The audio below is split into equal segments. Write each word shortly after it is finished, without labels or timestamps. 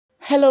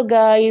Hello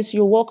guys,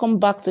 you're welcome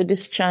back to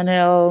this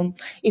channel.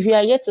 If you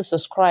are yet to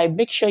subscribe,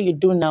 make sure you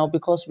do now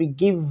because we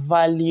give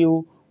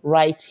value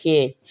right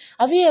here.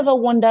 Have you ever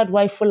wondered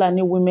why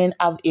Fulani women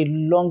have a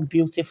long,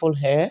 beautiful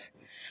hair?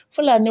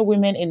 Fulani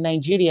women in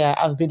Nigeria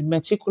have been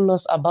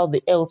meticulous about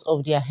the health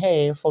of their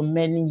hair for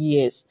many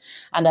years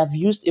and have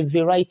used a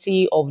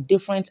variety of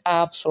different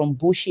herbs from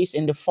bushes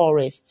in the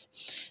forest.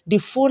 The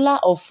Fula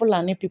of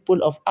Fulani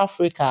people of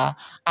Africa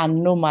are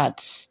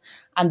nomads,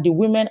 and the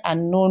women are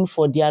known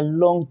for their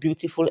long,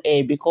 beautiful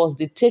hair because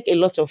they take a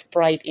lot of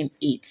pride in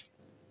it.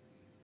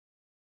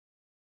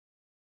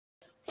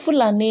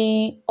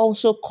 Fulani,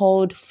 also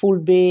called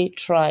Fulbe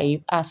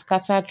tribe, are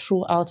scattered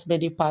throughout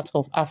many parts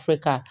of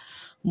Africa,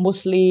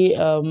 mostly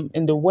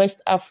in the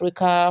West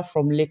Africa,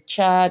 from Lake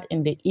Chad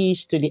in the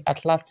east to the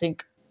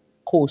Atlantic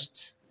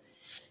coast.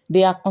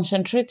 They are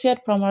concentrated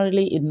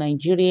primarily in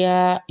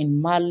Nigeria,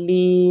 in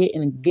Mali,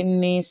 in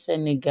Guinea,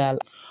 Senegal,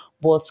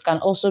 but can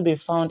also be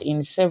found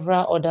in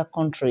several other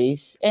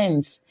countries.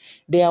 Hence,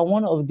 they are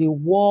one of the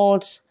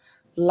world's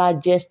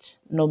largest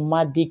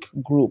nomadic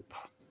group.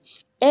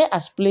 Hair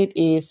has played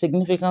a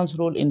significant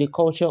role in the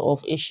culture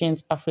of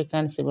ancient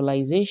African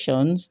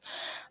civilizations,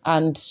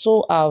 and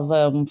so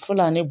have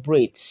Fulani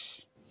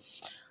braids.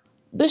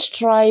 This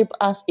tribe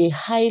has a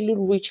highly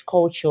rich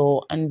culture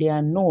and they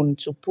are known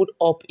to put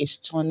up a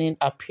stunning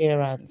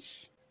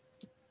appearance.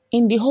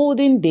 In the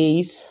olden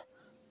days,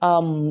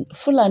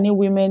 Fulani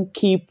women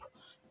keep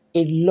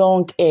a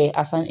long hair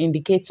as an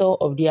indicator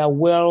of their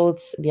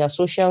wealth, their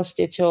social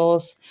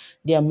status,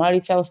 their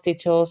marital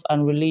status,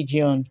 and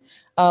religion.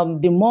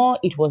 The more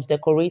it was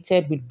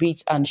decorated with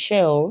beads and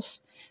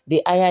shells,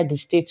 the higher the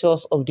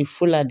status of the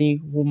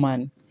Fulani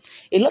woman.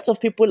 A lot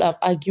of people have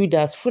argued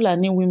that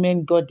Fulani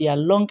women got their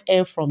long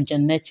hair from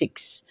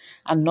genetics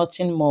and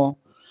nothing more.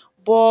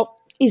 But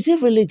is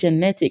it really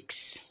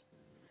genetics?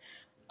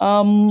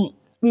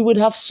 We would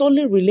have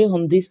solely relied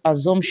on this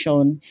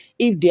assumption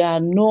if there are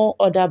no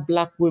other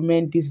black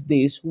women these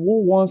days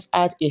who once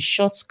had a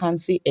short,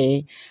 scanty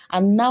hair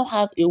and now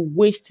have a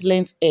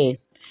waist-length hair.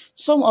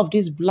 Some of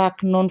these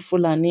black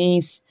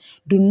non-Fulanis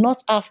do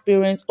not have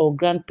parents or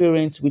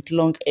grandparents with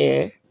long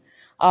hair.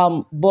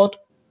 But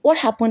what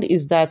happened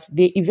is that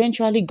they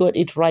eventually got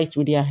it right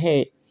with their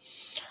hair.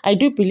 I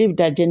do believe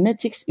that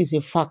genetics is a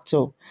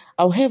factor.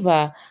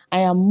 However, I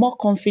am more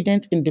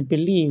confident in the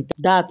belief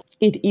that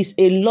it is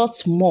a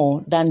lot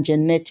more than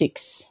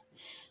genetics.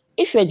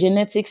 If your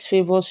genetics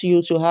favors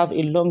you to have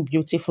a long,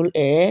 beautiful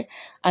hair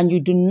and you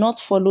do not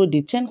follow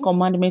the 10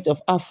 commandments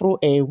of Afro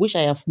hair, which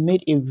I have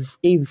made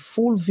a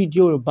full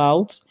video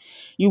about,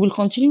 you will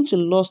continue to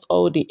lose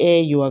all the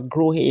hair you are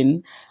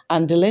growing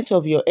and the length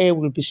of your hair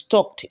will be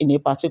stuck in a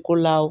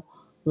particular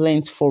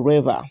length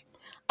forever.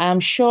 I am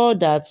sure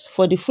that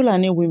for the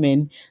Fulani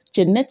women,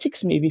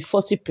 genetics may be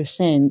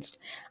 40%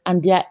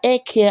 and their hair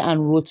care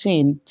and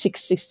routine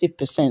takes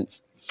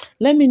 60%.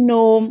 Let me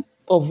know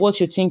of what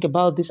you think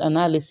about this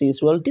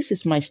analysis. Well, this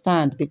is my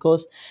stand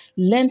because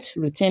length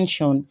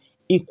retention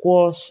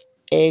equals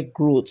hair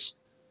growth.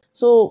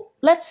 So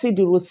let's see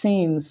the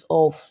routines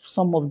of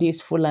some of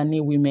these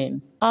Fulani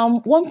women.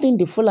 One thing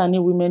the Fulani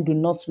women do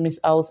not miss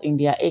out in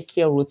their hair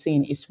care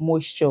routine is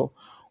moisture,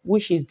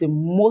 which is the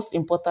most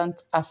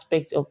important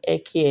aspect of hair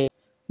care.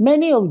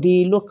 Many of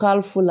the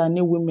local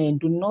Fulani women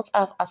do not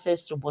have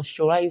access to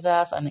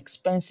moisturizers and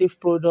expensive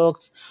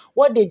products.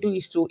 What they do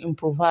is to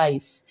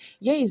improvise.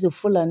 Here is a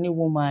Fulani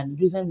woman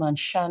using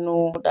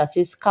manshano, that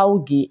is cow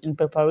ghee, in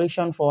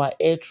preparation for her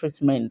hair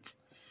treatment.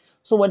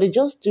 So what they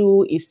just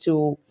do is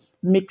to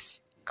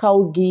mix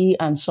cow ghee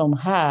and some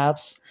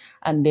herbs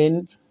and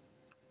then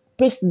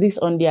paste this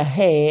on their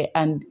hair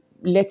and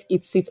let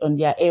it sit on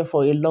their hair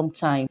for a long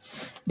time.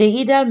 They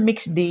either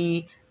mix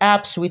the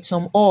herbs with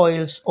some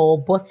oils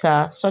or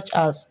butter, such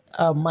as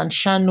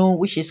manshano,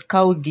 which is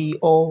cow ghee,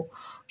 or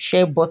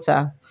shea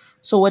butter.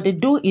 So what they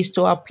do is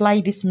to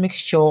apply this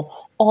mixture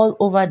all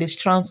over the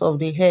strands of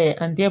the hair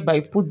and thereby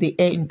put the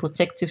hair in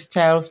protective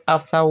styles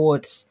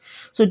afterwards.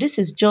 So this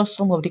is just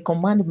some of the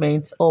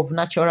commandments of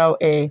natural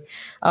hair.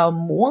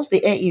 Once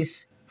the hair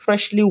is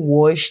freshly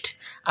washed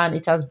and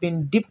it has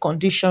been deep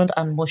conditioned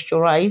and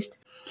moisturized,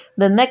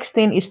 the next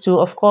thing is to,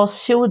 of course,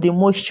 seal the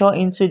moisture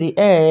into the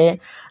hair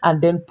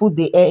and then put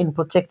the hair in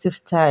protective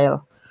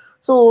style.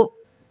 So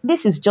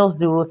this is just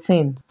the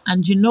routine.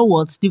 And you know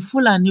what? The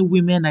Fulani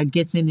women are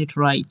getting it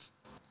right.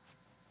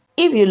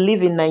 If you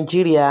live in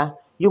Nigeria,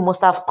 you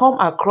must have come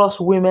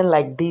across women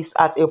like this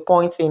at a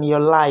point in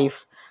your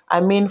life. I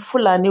mean,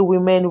 Fulani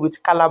women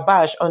with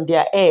calabash on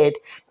their head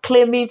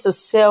claiming to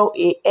sell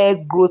a hair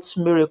growth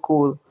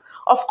miracle.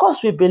 Of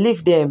course, we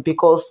believe them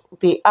because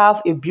they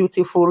have a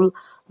beautiful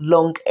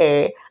long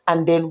hair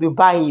and then we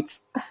buy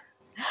it.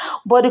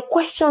 But the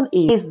question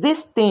is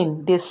this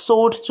thing they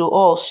sold to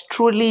us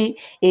truly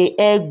a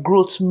hair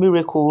growth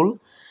miracle?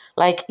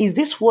 Like, is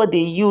this what they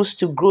use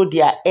to grow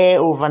their hair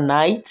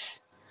overnight?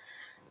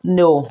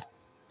 No,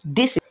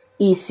 this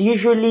is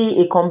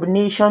usually a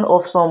combination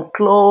of some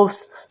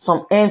cloves,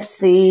 some hemp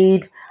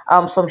seed,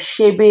 some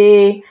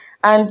shebe,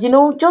 and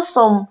just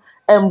some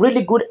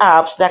really good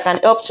herbs that can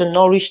help to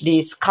nourish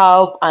the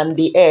scalp and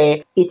the hair.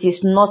 It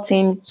is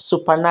nothing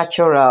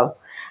supernatural.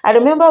 I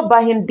remember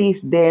buying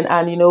this then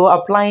and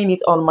applying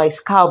it on my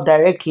scalp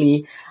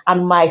directly,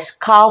 and my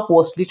scalp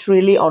was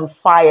literally on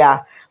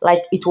fire.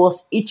 Like it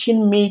was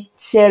itching me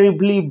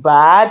terribly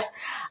bad.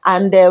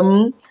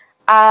 And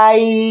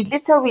I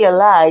later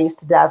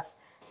realized that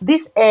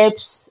these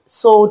herbs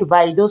sold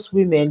by those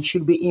women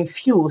should be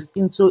infused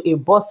into a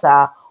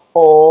butter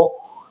or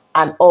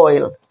an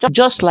oil,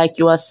 just like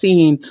you are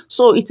seeing.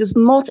 So it is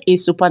not a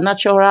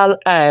supernatural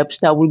herbs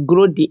that will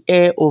grow the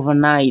hair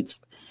overnight.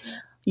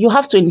 You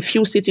have to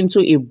infuse it into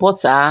a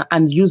butter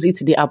and use it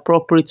the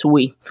appropriate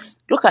way.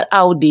 Look at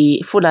how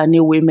the Fulani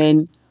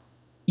women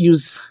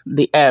use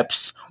the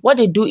herbs. What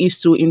they do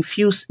is to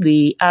infuse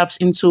the herbs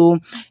into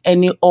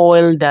any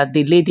oil that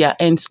they lay their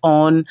hands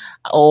on,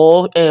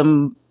 or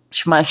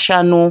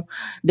shmashano.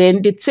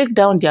 Then they take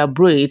down their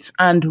braids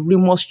and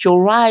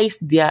remoisturize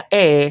their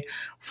hair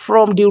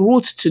from the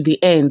root to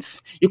the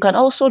ends. You can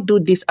also do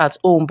this at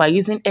home by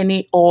using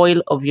any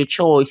oil of your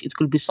choice. It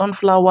could be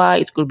sunflower,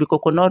 it could be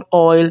coconut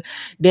oil.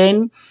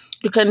 Then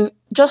you can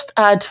just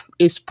add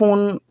a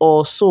spoon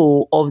or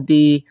so of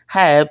the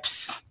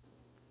herbs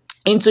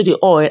into the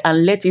oil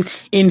and let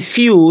it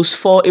infuse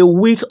for a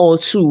week or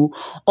two,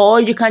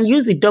 or you can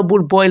use the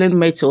double boiling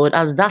method,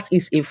 as that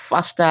is a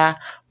faster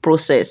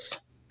process.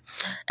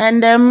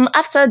 And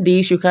after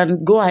this, you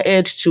can go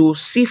ahead to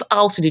sieve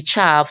out the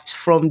chaff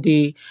from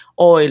the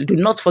oil. Do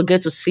not forget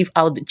to sieve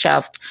out the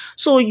chaff.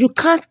 So you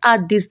can't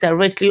add this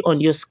directly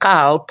on your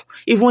scalp,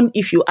 even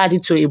if you add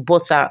it to a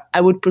butter.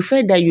 I would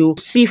prefer that you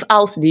sieve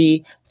out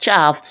the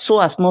chaff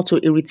so as not to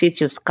irritate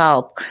your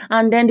scalp.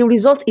 And then the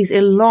result is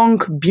a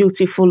long,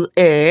 beautiful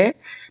hair.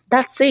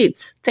 That's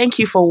it. Thank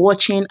you for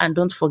watching, and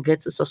don't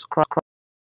forget to subscribe.